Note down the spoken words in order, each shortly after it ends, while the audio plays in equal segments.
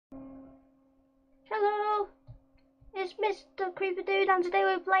it's Mr. Creeper Dude, and today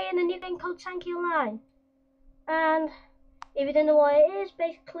we're playing a new game called Tanki Online. And if you don't know what it is,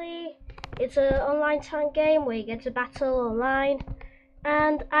 basically it's an online tank game where you get to battle online.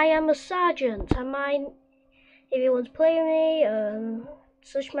 And I am a sergeant, and if you want to play me,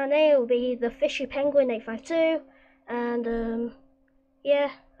 search my name, will be the Fishy Penguin 852. And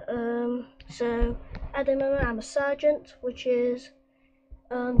so at the moment I'm a sergeant, which is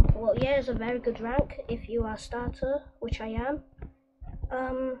it's a very good rank if you are a starter, which I am.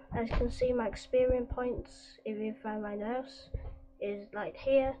 As you can see, my experience points, if you find my mouse, is like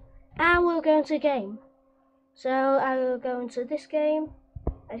here. And we'll go into game. So I will go into this game.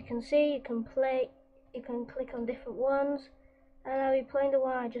 As you can see, you can click on different ones, and I'll be playing the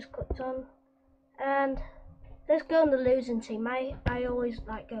one I just clicked on. And let's go on the losing team. I always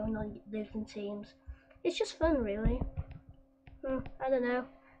like going on losing teams. It's just fun, really. I don't know,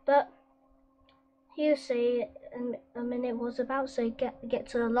 but you see, in a minute was about, so get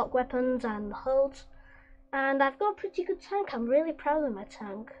to lock weapons and holds. And I've got a pretty good tank. I'm really proud of my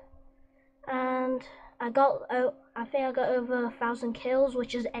tank. And I think I got over 1,000 kills,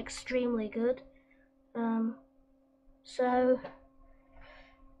 which is extremely good. So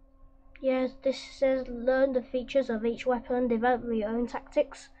yeah, this says learn the features of each weapon, develop your own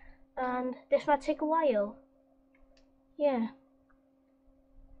tactics, and this might take a while. Yeah.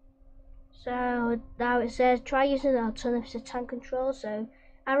 So now it says try using an alternative tank control, so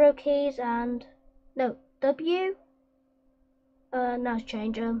arrow keys and W. Now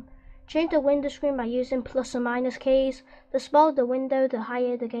change the window screen by using plus and minus keys. The smaller the window, the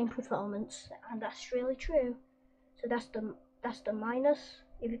higher the game performance, and that's really true. So that's the minus,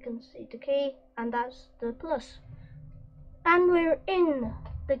 if you can see the key, and that's the plus. And we're in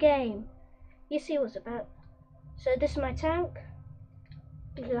the game. You see what's about. So this is my tank.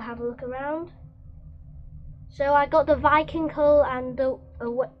 You can have a look around. So I got the Viking hull and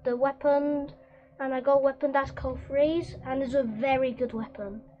the weapon, and I got a weapon that's called Freeze, and it's a very good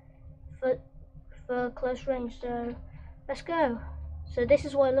weapon for close range. So let's go. So this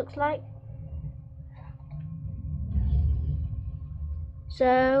is what it looks like.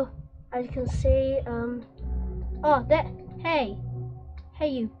 So as you can see, hey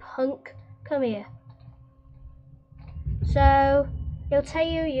you punk, come here. So it'll tell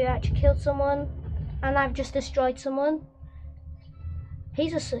you actually killed someone, and I've just destroyed someone.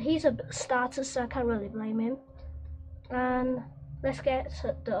 He's a starter, so I can't really blame him. And let's get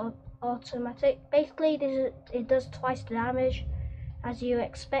to the automatic. Basically, it does twice the damage as you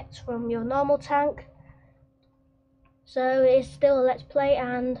expect from your normal tank. So it's still a let's play,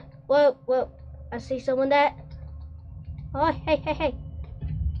 and whoa, I see someone there. Oh, hey.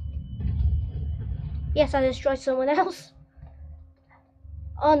 Yes, I destroyed someone else.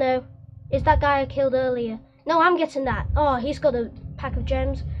 Oh no, it's that guy I killed earlier. No, I'm getting that. Oh, he's got a pack of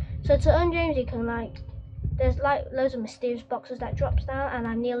gems. So to earn gems, you can there's loads of mysterious boxes that drops down, and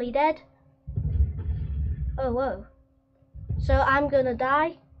I'm nearly dead. Oh, whoa. So I'm gonna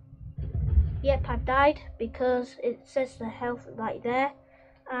die. Yep, I've died because it says the health right there.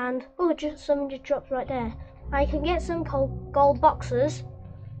 And someone just dropped right there. I can get some gold boxes,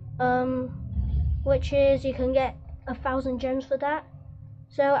 which is you can get 1,000 gems for that.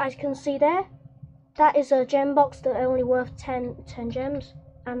 So as you can see there, that is a gem box that only worth 10 gems.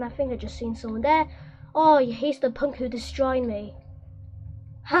 And I think I just seen someone there. Oh, he's the punk who destroyed me.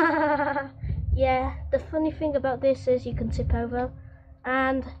 Yeah, the funny thing about this is you can tip over,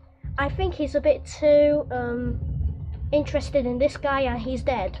 and I think he's a bit too interested in this guy, and he's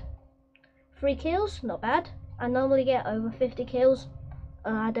dead. 3 kills, not bad. I normally get over 50 kills.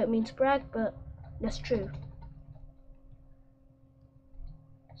 I don't mean to brag, but that's true.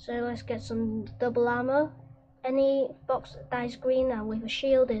 So let's get some double armor. Any box that is green and with a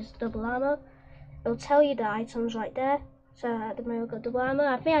shield is double armor. It'll tell you the items right there. So at the moment I've got double armor.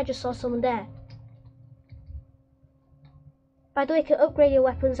 I think I just saw someone there. By the way, you can upgrade your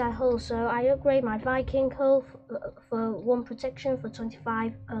weapons at hull. So I upgrade my Viking hull for 1 protection for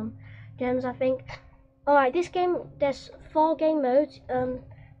 25 gems, I think. Alright, this game, there's 4 game modes.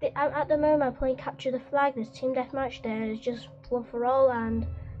 At the moment I'm playing Capture the Flag. There's Team Deathmatch, there's just one for all, and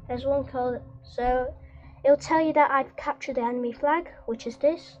there's one called, so it'll tell you that I've captured the enemy flag, which is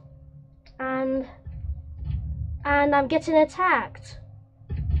this, and I'm getting attacked.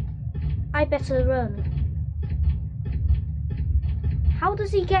 I better run. How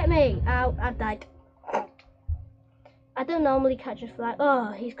does he get me? Ow, I died. I don't normally catch a flag.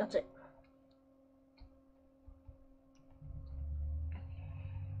 Oh, he's got it.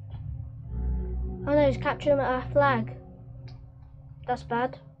 Oh no, he's capturing our flag. That's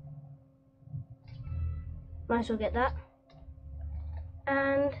bad. Might as well get that.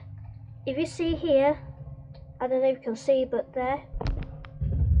 And if you see here, I don't know if you can see, but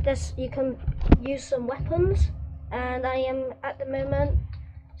there's you can use some weapons, and I am at the moment.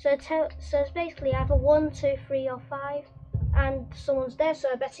 So it's basically either 1, 2, 3, or 5, and someone's there, so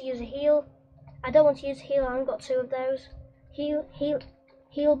I better use a heal. I don't want to use a heal. I haven't got 2 of those.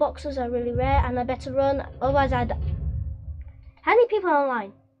 Heal boxes are really rare, and I better run, otherwise I die. How many people are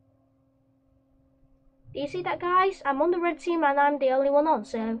online? Do you see that, guys? I'm on the red team and I'm the only one on,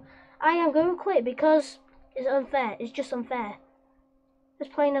 so I am going to quit because it's unfair. It's just unfair.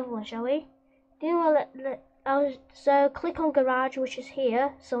 Let's play another one, shall we? Do you know what? So click on garage, which is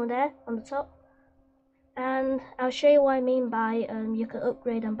here, somewhere there on the top, and I'll show you what I mean by you can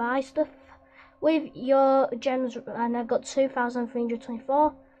upgrade and buy stuff with your gems. And I've got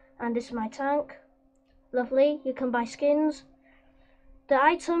 2,324, and this is my tank. Lovely. You can buy skins. The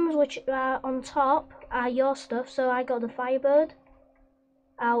items which are on top are your stuff, so I got the Firebird.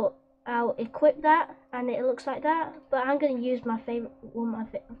 I'll equip that, and it looks like that. But I'm going to use my favorite one,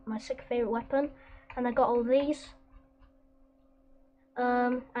 my second favorite weapon, and I got all these.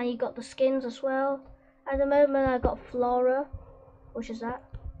 And you got the skins as well. At the moment, I got Flora, which is that.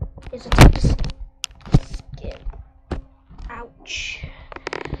 It's a type of skin. Ouch!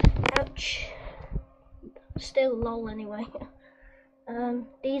 Ouch! Still lol anyway.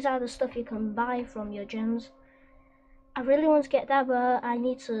 These are the stuff you can buy from your gems. I really want to get that, but I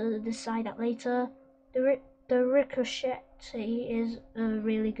need to decide that later. The Ricochet is a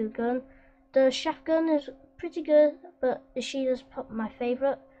really good gun. The shaft gun is pretty good, but the shield is my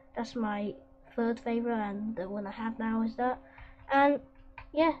favourite. That's my 3rd favourite, and the one I have now is that. And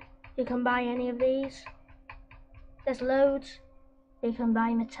yeah, you can buy any of these. There's loads. You can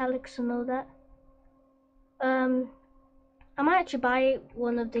buy metallics and all that. I might actually buy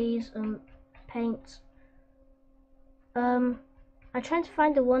one of these paints. I'm trying to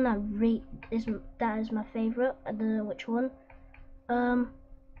find the one that is my favourite. I don't know which one.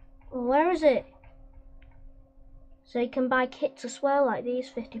 Where is it? So you can buy kits as well, like these,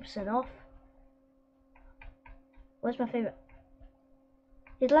 50% off. Where's my favourite?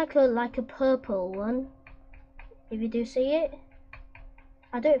 It's like a purple one. If you do see it,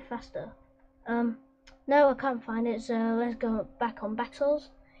 I'll do it faster. No, I can't find it, so let's go back on battles.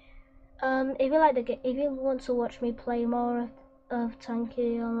 If you want to watch me play more of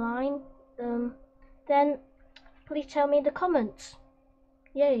Tanki online, then please tell me in the comments.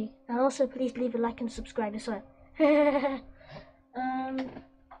 Yay! And also please leave a like and subscribe as well.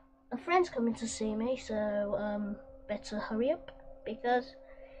 A friend's coming to see me, so better hurry up because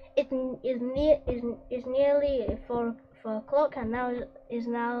it is nearly 4 o'clock, and now is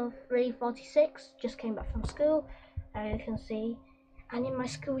now 3:46. Just came back from school, as you can see, and in my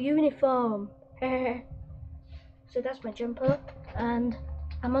school uniform. So that's my jumper, and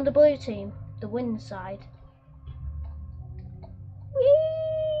I'm on the blue team, the win side.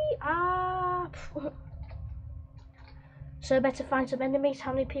 Whee! Ah! So I better find some enemies.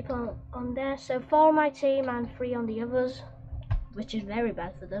 How many people are on there? So 4 on my team and 3 on the others, which is very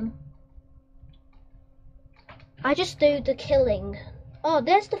bad for them. I just do the killing. Oh,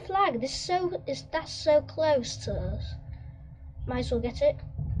 there's the flag. That's so close to us. Might as well get it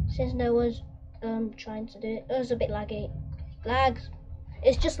since no one's trying to do it. Oh, it's a bit laggy. Lags.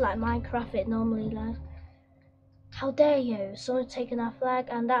 It's just like Minecraft. It normally lags. How dare you? Someone's taken our flag,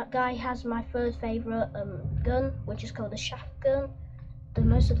 and that guy has my 3rd favourite gun, which is called the shaft gun, the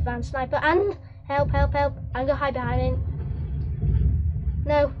most advanced sniper. And help! I'm gonna hide behind him.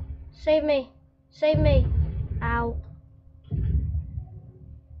 No, save me! Ow!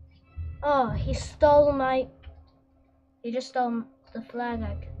 Oh, he just stole the flag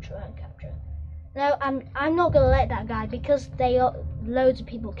I could try and capture. No, I'm not gonna let that guy, because loads of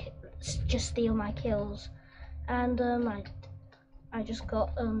people just steal my kills. And I just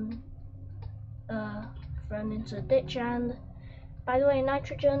got thrown into a ditch. And by the way,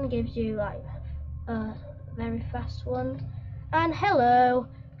 nitrogen gives you like a very fast one. And hello.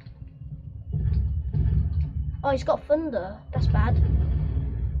 Oh, he's got thunder. That's bad.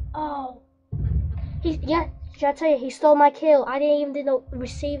 Oh, should I tell you, he stole my kill. I didn't even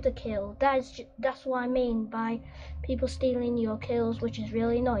receive the kill. That's what I mean by people stealing your kills, which is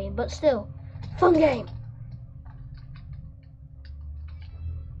really annoying. But still, fun game.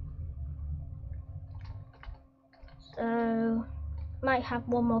 So, might have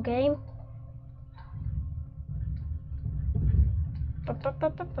one more game.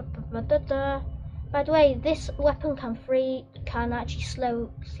 By the way, this weapon can actually slow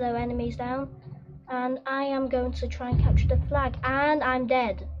enemies down. And I am going to try and capture the flag. And I'm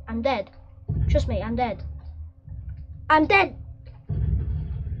dead. Trust me, I'm dead. I'm dead.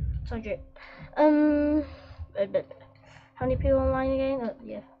 Told you. How many people online again?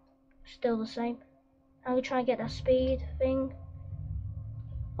 Yeah, still the same. I'm gonna try and get that speed thing.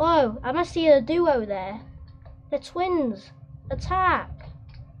 Oh, I must see a duo there. They're twins. Attack.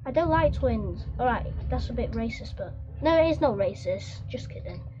 I don't like twins. Alright, that's a bit racist, but no, it is not racist. Just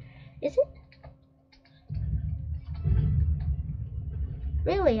kidding. Is it?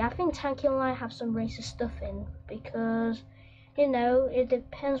 Really, I think Tanki Online have some racist stuff in, because, you know, it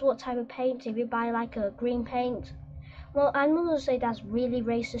depends what type of paint. If you buy like a green paint, well, I'm not gonna say that's really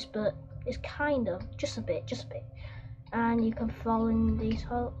racist, but it's kind of, just a bit. And you can fall in these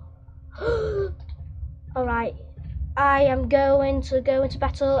holes. Alright, I am going to go into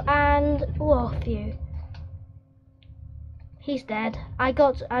battle, and whoa, phew. He's dead. I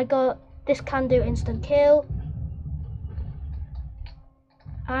got this can do instant kill.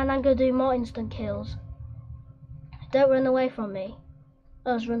 And I'm gonna do more instant kills. Don't run away from me.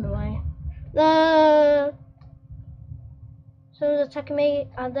 Oh, let's run away. No! Someone's attacking me,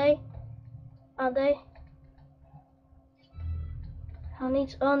 are they? Are they? I need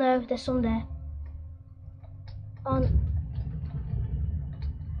to, oh no, there's some there. On.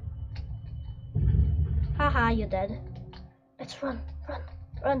 Haha, you're dead. Let's run.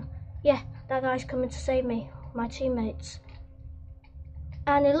 Yeah, that guy's coming to save me. My teammates.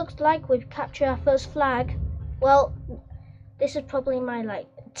 And it looks like we've captured our first flag. Well, this is probably my like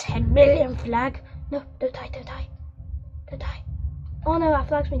 10 million flag. No, don't die. Oh no, our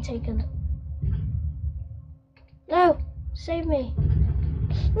flag's been taken. No, save me.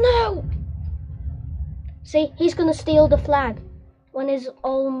 No! See, he's gonna steal the flag. When is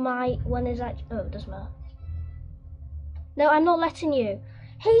actually, oh, it doesn't matter. No, I'm not letting you.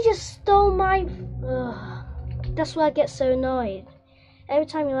 He just stole my, that's why I get so annoyed. Every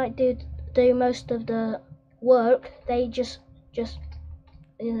time you like do most of the work, they just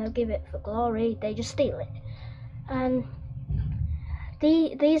you know, give it for glory. They just steal it. And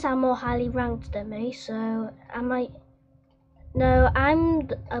these are more highly ranked than me, so I might. No, I'm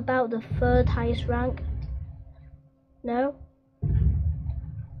about the third highest rank. No,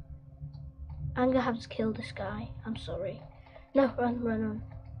 I'm gonna have to kill this guy. I'm sorry. No, run.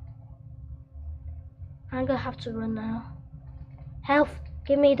 I'm gonna have to run now. Health,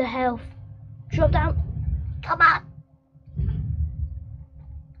 give me the health. Drop down. Come on.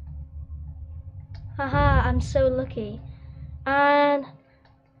 Haha, I'm so lucky. And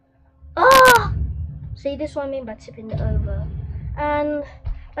see, this is what I mean by tipping it over. And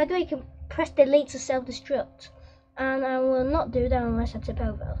by the way, you can press delete to self-destruct. And I will not do that unless I tip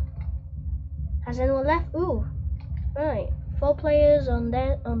over. Has anyone left? Ooh, right. 4 players on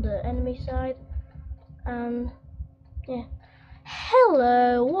the enemy side. And yeah.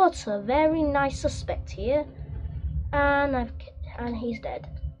 Hello, what a very nice suspect here. And he's dead.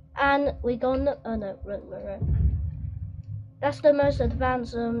 And we gone. Oh no, run. That's the most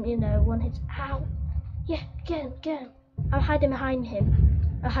advanced you know, one hit. Ow. Yeah, again. I'm hiding behind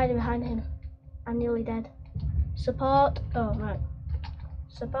him. I'm nearly dead. Support. Oh right.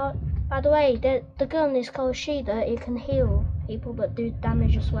 Support. By the way, the gun is called Shida. It can heal people but do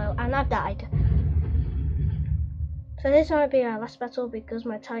damage as well. And I've died. So this might be our last battle because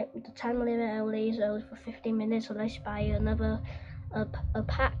the time limit only is only for 15 minutes unless you buy another a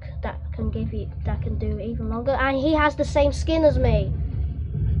pack that can do even longer. And he has the same skin as me.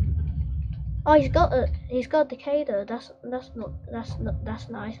 Oh, he's got Decatur. That's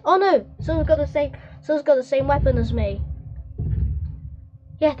nice. Oh no, someone's got the same weapon as me.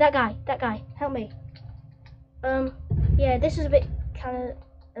 Yeah, that guy, help me. Yeah, this is a bit kind of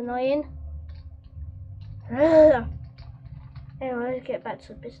annoying. Anyway, let's get back to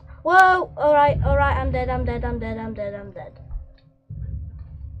the business. Whoa! Alright, I'm dead. I'm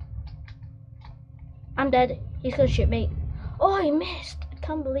dead. He's gonna shoot me. Oh, he missed. I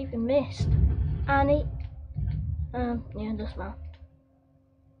can't believe he missed. And he, yeah, it doesn't matter.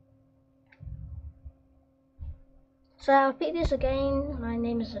 So I'll pick this again. My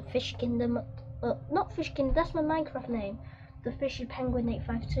name is Fish Kingdom. Not Fish Kingdom, that's my Minecraft name. The Fishy Penguin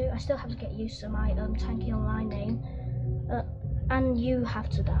 852. I still have to get used to my Tanki Online name. And you have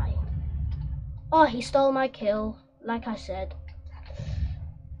to die. Oh, he stole my kill, like I said.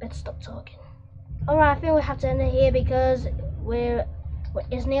 Let's stop talking. Alright, I think we have to end it here because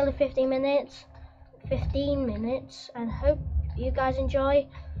it's nearly 15 minutes. And hope you guys enjoy.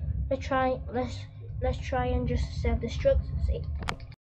 Let's try and just self-destruct. See.